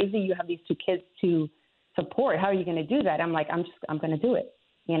you crazy? You have these 2 kids to support. How are you going to do that? I'm like, I'm going to do it,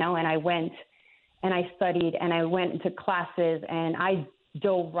 And I went and I studied and I went into classes and I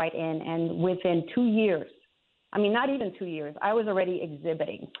dove right in. And within 2 years, not even 2 years, I was already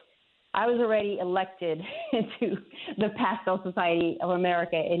exhibiting. I was already elected into the Pastel Society of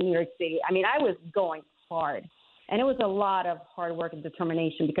America in New York City. I was going hard. And it was a lot of hard work and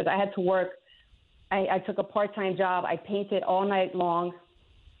determination because I had to work. I took a part-time job. I painted all night long.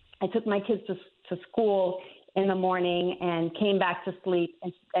 I took my kids to school in the morning and came back to sleep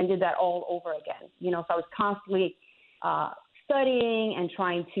and did that all over again. So I was constantly studying and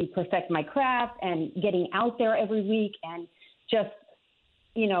trying to perfect my craft and getting out there every week and just,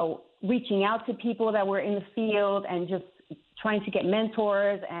 reaching out to people that were in the field and just trying to get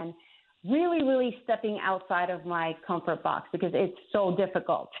mentors and really, really stepping outside of my comfort box because it's so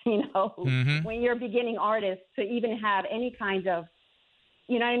difficult, when you're a beginning artist to even have any kind of,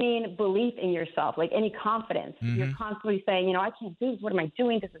 belief in yourself, like any confidence. You're constantly saying, I can't do this. What am I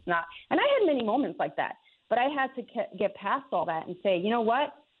doing? This is not. And I had many moments like that, but I had to get past all that and say, you know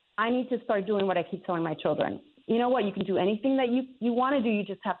what? I need to start doing what I keep telling my children. You know what? You can do anything that you want to do. You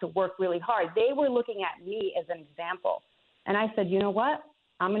just have to work really hard. They were looking at me as an example. And I said, you know what?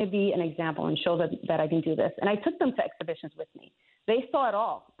 I'm going to be an example and show that I can do this. And I took them to exhibitions with me. They saw it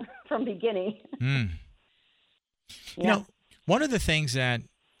all from beginning. Yeah. One of the things that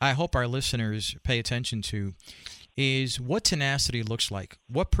I hope our listeners pay attention to is what tenacity looks like,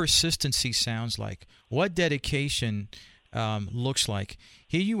 what persistency sounds like, what dedication looks like.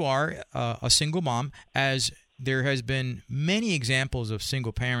 Here you are, a single mom, as there has been many examples of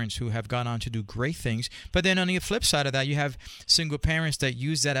single parents who have gone on to do great things. But then on the flip side of that, you have single parents that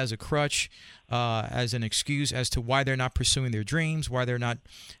use that as a crutch, as an excuse as to why they're not pursuing their dreams, why they're not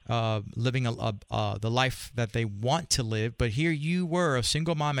living the life that they want to live. But here you were, a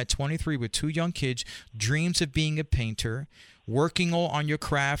single mom at 23 with 2 young kids, dreams of being a painter, working on your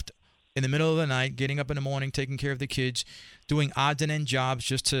craft in the middle of the night, getting up in the morning, taking care of the kids, doing odds and end jobs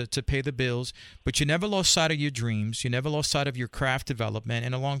just to pay the bills. But you never lost sight of your dreams. You never lost sight of your craft development.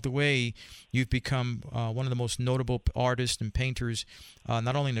 And along the way, you've become one of the most notable artists and painters,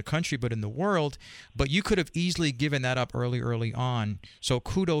 not only in the country, but in the world. But you could have easily given that up early on. So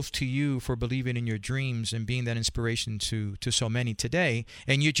kudos to you for believing in your dreams and being that inspiration to so many today.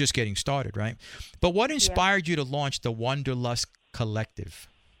 And you're just getting started, right? But what inspired you to launch the Wanderlust Collective?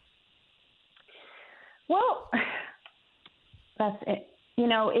 Well, that's it.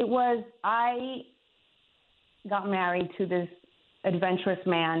 I got married to this adventurous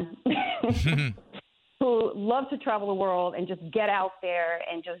man who loved to travel the world and just get out there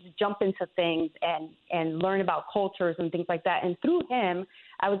and just jump into things and learn about cultures and things like that. And through him,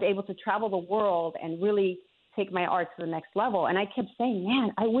 I was able to travel the world and really take my art to the next level. And I kept saying,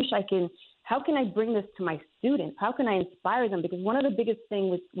 man, I wish I can. How can I bring this to my students? How can I inspire them? Because one of the biggest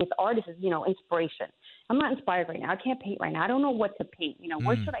things with artists is, inspiration. I'm not inspired right now. I can't paint right now. I don't know what to paint.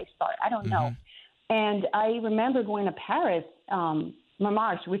 Where should I start? I don't know. And I remember going to Paris,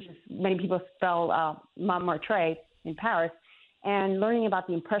 Montmartre, which is many people spell Montmartre in Paris, and learning about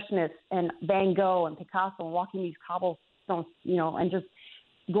the Impressionists and Van Gogh and Picasso and walking these cobblestones, and just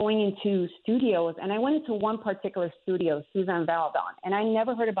going into studios. And I went into one particular studio, Suzanne Valadon, and I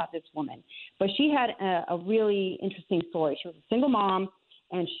never heard about this woman. But she had a really interesting story. She was a single mom,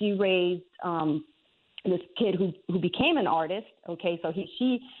 and she raised this kid who became an artist. Okay, so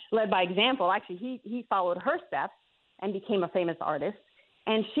she led by example. Actually, he followed her steps and became a famous artist.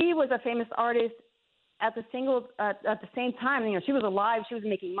 And she was a famous artist at the same time. She was alive. She was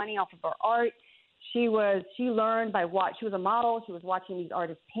making money off of her art. She learned by what she was a model. She was watching these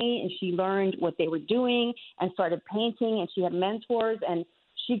artists paint, and she learned what they were doing and started painting. And she had mentors, and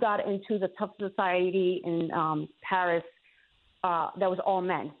she got into the tough society in Paris that was all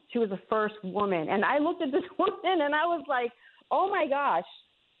men. She was the first woman. And I looked at this woman, and I was like, oh, my gosh,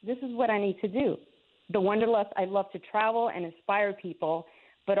 this is what I need to do. The Wanderlust, I love to travel and inspire people,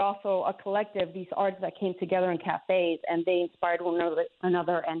 but also a collective, these artists that came together in cafes, and they inspired one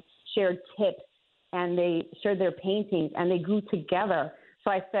another and shared tips, and they shared their paintings, and they grew together.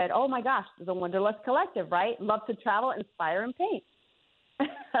 So I said, oh, my gosh, the Wanderlust Collective, right? Love to travel, inspire, and paint.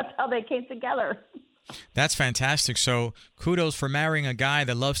 That's how they came together. That's fantastic. So kudos for marrying a guy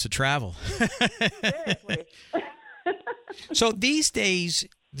that loves to travel. Seriously. So these days,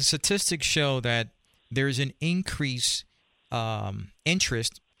 the statistics show that there's an increase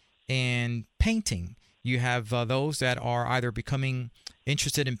interest in painting. You have those that are either becoming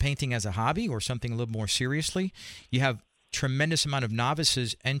interested in painting as a hobby or something a little more seriously. You have tremendous amount of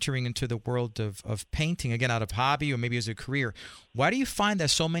novices entering into the world of painting, again, out of hobby or maybe as a career. Why do you find that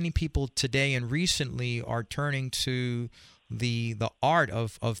so many people today and recently are turning to the art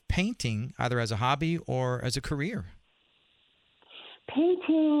of painting either as a hobby or as a career?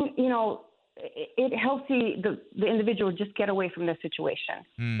 Painting, it helps the individual just get away from the situation.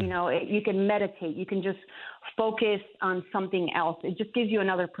 You can meditate. You can just focus on something else. It just gives you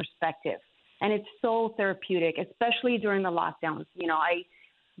another perspective. And it's so therapeutic, especially during the lockdowns.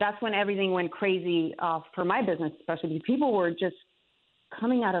 That's when everything went crazy for my business, especially. People were just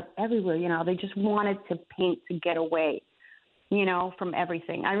coming out of everywhere. They just wanted to paint to get away, from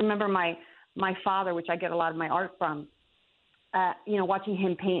everything. I remember my father, which I get a lot of my art from, watching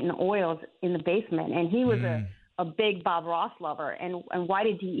him paint in oils in the basement. And he was a big Bob Ross lover. And why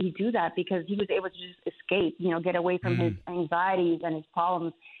did he do that? Because he was able to just escape, get away from his anxieties and his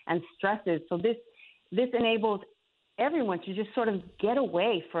problems and stresses. So this enables everyone to just sort of get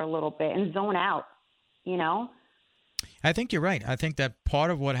away for a little bit and zone out, I think you're right. I think that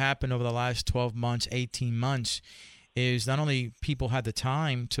part of what happened over the last 12 months, 18 months, is not only people had the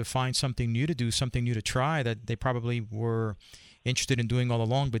time to find something new to do, something new to try that they probably were interested in doing all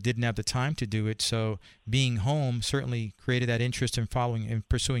along but didn't have the time to do it. So being home certainly created that interest in following and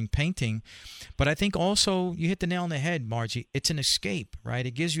pursuing painting. But I think also you hit the nail on the head, Margie. It's an escape, right?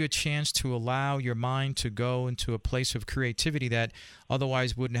 It gives you a chance to allow your mind to go into a place of creativity that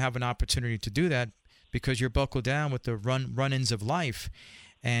otherwise wouldn't have an opportunity to do that because you're buckled down with the run-ins of life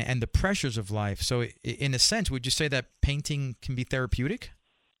and the pressures of life. So in a sense, would you say that painting can be therapeutic?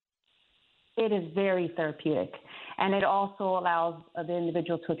 It is very therapeutic. And it also allows the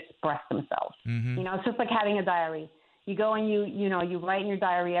individual to express themselves. It's just like having a diary. You go and you write in your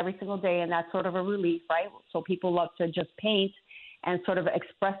diary every single day, and that's sort of a relief, right? So people love to just paint and sort of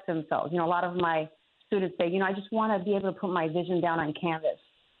express themselves. A lot of my students say, I just want to be able to put my vision down on canvas.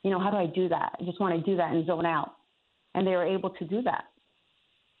 How do I do that? I just want to do that and zone out. And they were able to do that.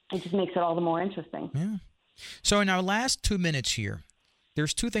 It just makes it all the more interesting. Yeah. So in our last 2 minutes here,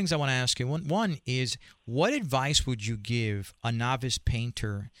 there's two things I want to ask you. One is, what advice would you give a novice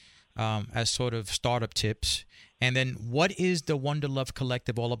painter as sort of startup tips? And then what is the Wanderlust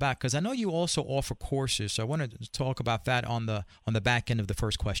Collective all about? Because I know you also offer courses, so I want to talk about that on the back end of the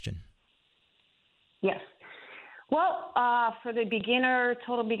first question. Yes. Well, for the beginner,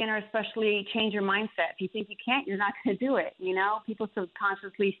 total beginner especially, change your mindset. If you think you can't, you're not going to do it. People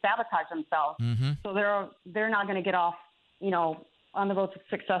subconsciously sabotage themselves. So they're not going to get off, on the road to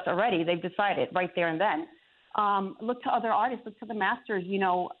success already. They've decided right there and then. Look to other artists, look to the masters.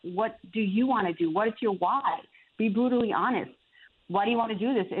 What do you want to do? What is your why? Be brutally honest. Why do you want to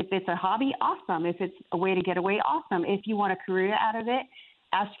do this? If it's a hobby, awesome. If it's a way to get away, awesome. If you want a career out of it,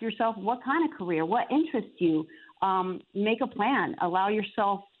 ask yourself, what kind of career? What interests you? Make a plan. Allow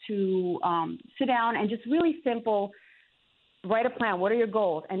yourself to sit down and just really simple, write a plan. What are your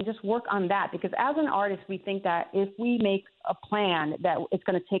goals? And just work on that. Because as an artist, we think that if we make a plan that it's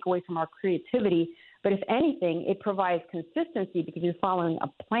going to take away from our creativity, But if anything, it provides consistency because you're following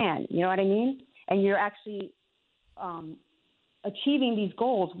a plan. You know what I mean? And you're actually achieving these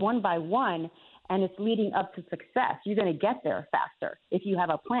goals one by one, and it's leading up to success. You're going to get there faster if you have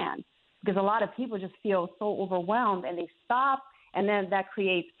a plan, because a lot of people just feel so overwhelmed and they stop, and then that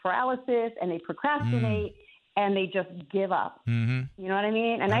creates paralysis, and they procrastinate, and they just give up. Mm-hmm. You know what I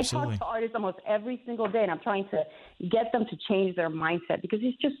mean? And Absolutely. I talk to artists almost every single day, and I'm trying to get them to change their mindset because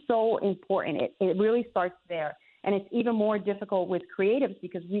it's just so important. It really starts there. And it's even more difficult with creatives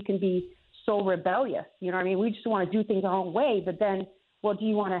because we can be so rebellious. You know what I mean? We just want to do things our own way, but then, well, do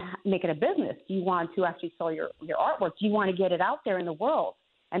you want to make it a business? Do you want to actually sell your artwork? Do you want to get it out there in the world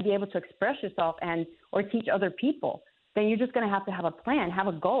and be able to express yourself or teach other people? Then you're just going to have a plan, have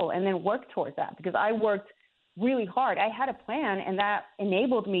a goal, and then work towards that. Because I worked really hard. I had a plan, and that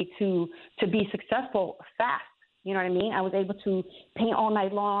enabled me to be successful fast. You know what I mean? I was able to paint all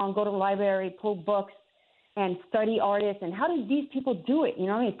night long, go to the library, pull books, and study artists. And how did these people do it? You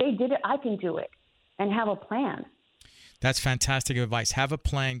know what I mean? If they did it, I can do it, and have a plan. That's fantastic advice. Have a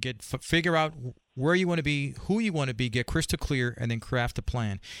plan. Figure out where you want to be, who you want to be, get crystal clear, and then craft a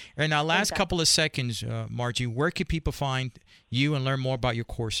plan. And now, last couple of seconds, Margie, where can people find you and learn more about your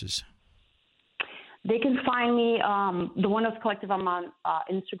courses? They can find me, The Wonders Collective. I'm on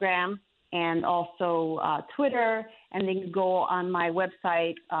Instagram and also Twitter, and they can go on my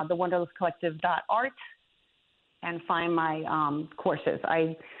website, thewonderlesscollective.art, and find my courses.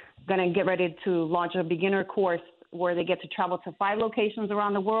 I'm going to get ready to launch a beginner course where they get to travel to 5 locations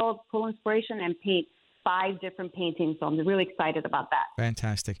around the world, pull inspiration, and paint 5 different paintings. So I'm really excited about that.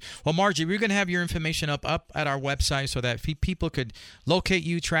 Fantastic. Well, Margie, we're going to have your information up at our website so that people could locate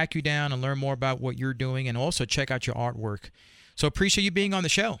you, track you down, and learn more about what you're doing, and also check out your artwork. So appreciate you being on the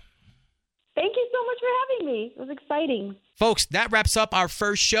show. Thank you so much for having me. It was exciting. Folks, that wraps up our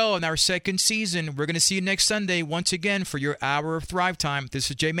first show in our second season. We're going to see you next Sunday once again for your hour of Thrive Time. This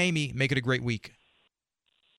is Jay Maymi. Make it a great week.